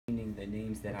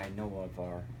names that I know of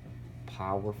are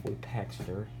Powerful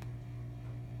Pexter,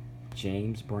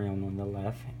 James Brown on the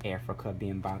left, Africa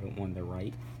Bambaataa on the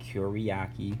right,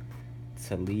 Kuriaki,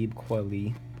 Talib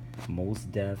Kweli, Mos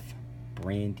Def,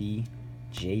 Brandy,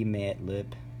 J Madlib,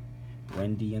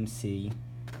 Run DMC,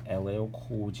 LL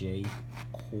Cool J,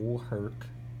 Cool Herc,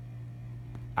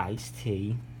 Ice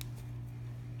T,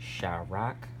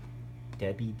 Chirac,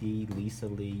 Debbie D, Lisa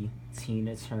Lee,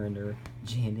 Tina Turner,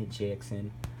 Janet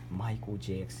Jackson, Michael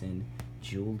Jackson,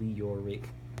 Julie Yorick,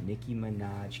 Nicki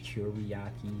Minaj,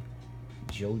 Kuriaki,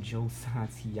 JoJo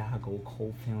Santiago,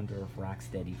 co-founder of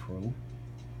Rocksteady Crew,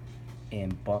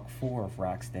 and Buck 4 of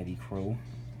Rocksteady Crew,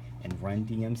 and Run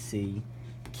DMC,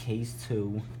 Case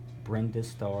 2, Brenda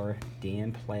Starr,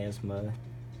 Dan Plasma,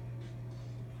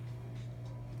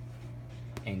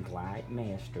 and Glide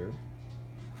Master.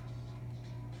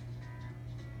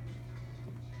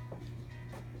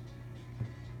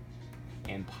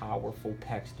 And Powerful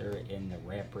Pexter and the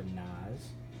rapper Nas.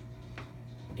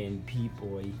 And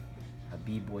B-Boy, a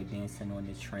B-Boy dancing on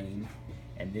the train.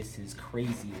 And this is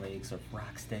Crazy Legs of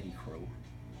Rocksteady Crew.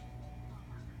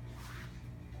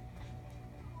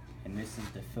 And this is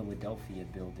the Philadelphia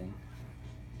building.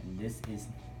 And this is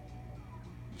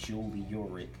Julie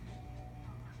Yorick.